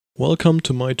Welcome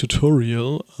to my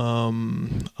tutorial.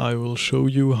 I will show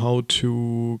you how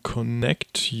to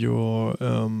connect your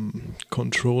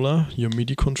controller, your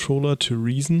MIDI controller to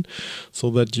Reason, so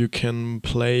that you can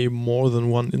play more than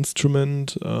one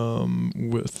instrument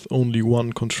with only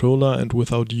one controller and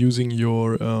without using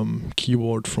your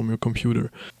keyboard from your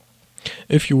computer.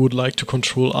 If you would like to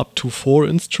control up to 4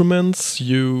 instruments,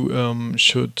 you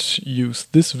should use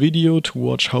this video to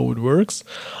watch how it works.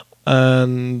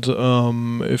 And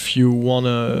if you want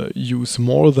to use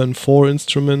more than 4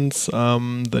 instruments,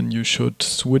 then you should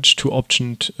switch to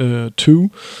option 2,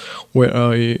 where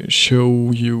I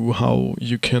show you how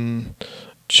you can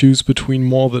choose between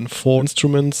more than 4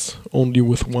 instruments only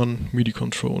with one MIDI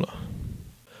controller.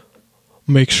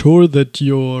 Make sure that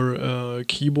your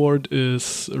keyboard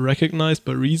is recognized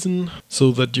by Reason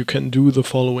so that you can do the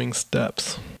following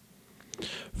steps.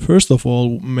 First of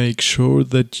all, make sure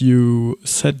that you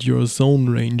set your zone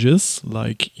ranges,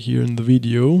 like here in the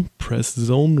video. Press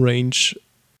zone range,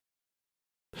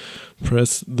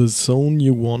 press the zone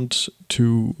you want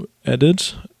to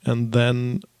edit, and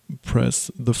then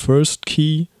press the first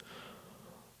key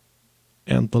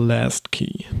and the last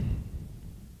key.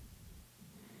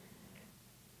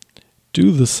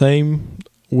 Do the same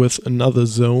with another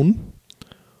zone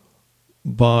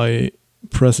by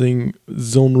pressing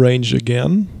zone range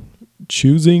again,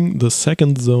 choosing the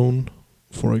second zone,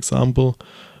 for example,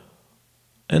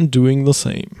 and doing the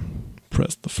same.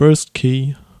 Press the first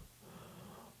key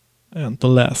and the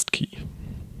last key.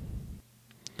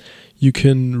 You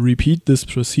can repeat this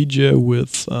procedure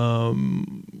with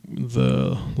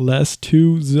the last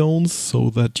 2 zones, so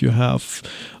that you have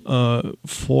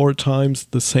 4 times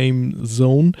the same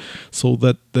zone, so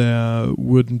that there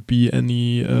wouldn't be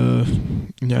any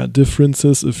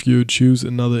differences if you choose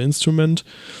another instrument,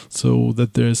 so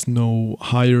that there's no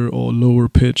higher or lower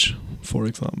pitch, for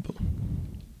example.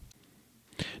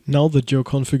 Now that your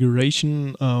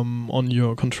configuration on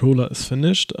your controller is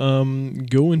finished,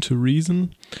 go into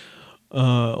Reason.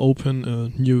 Open a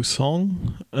new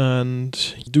song and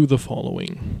do the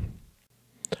following.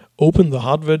 Open the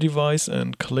hardware device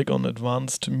and click on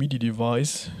Advanced MIDI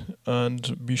device,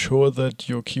 and be sure that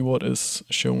your keyboard is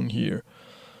shown here.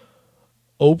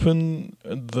 Open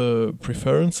the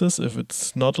preferences if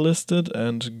it's not listed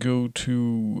and go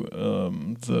to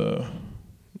the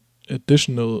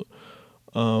additional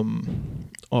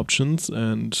options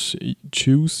and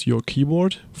choose your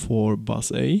keyboard for bus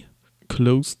A.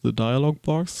 Close the dialog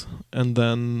box, and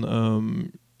then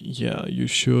you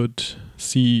should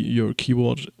see your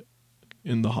keyboard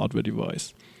in the hardware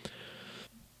device.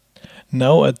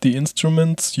 Now at the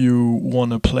instruments you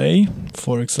want to play,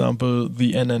 for example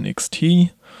the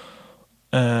NNXT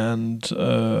and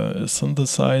a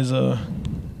synthesizer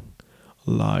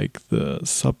like the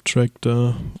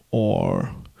Subtractor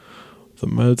or the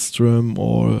Maelstrom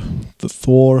or the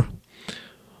Thor.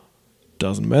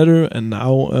 Doesn't matter. And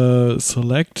now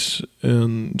select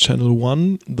in channel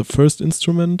 1 the first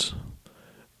instrument,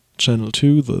 channel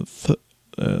 2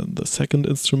 the second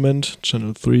instrument,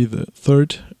 channel 3 the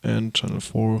third, and channel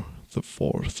 4 the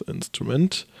fourth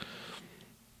instrument.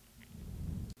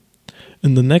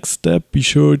 In the next step, be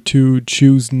sure to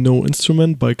choose no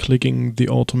instrument by clicking the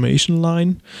automation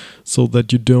line, so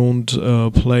that you don't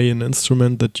play an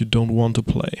instrument that you don't want to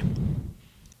play.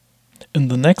 In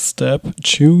the next step,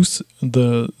 choose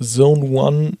the zone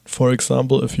 1, for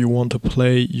example, if you want to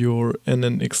play your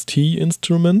NNXT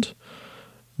instrument,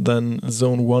 then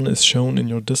zone 1 is shown in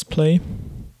your display.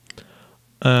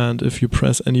 And if you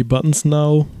press any buttons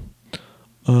now,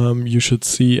 you should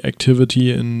see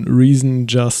activity in Reason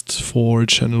just for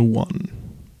channel 1.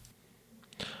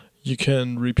 You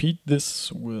can repeat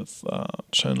this with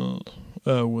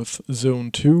with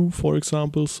zone 2, for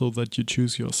example, so that you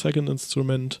choose your second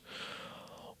instrument.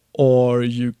 Or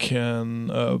you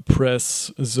can press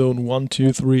zone 1,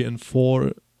 2, 3, and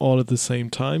 4 all at the same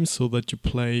time, so that you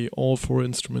play all 4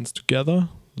 instruments together,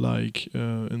 like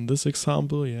in this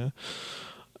example, yeah.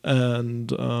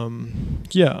 And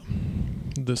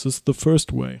this is the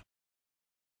first way.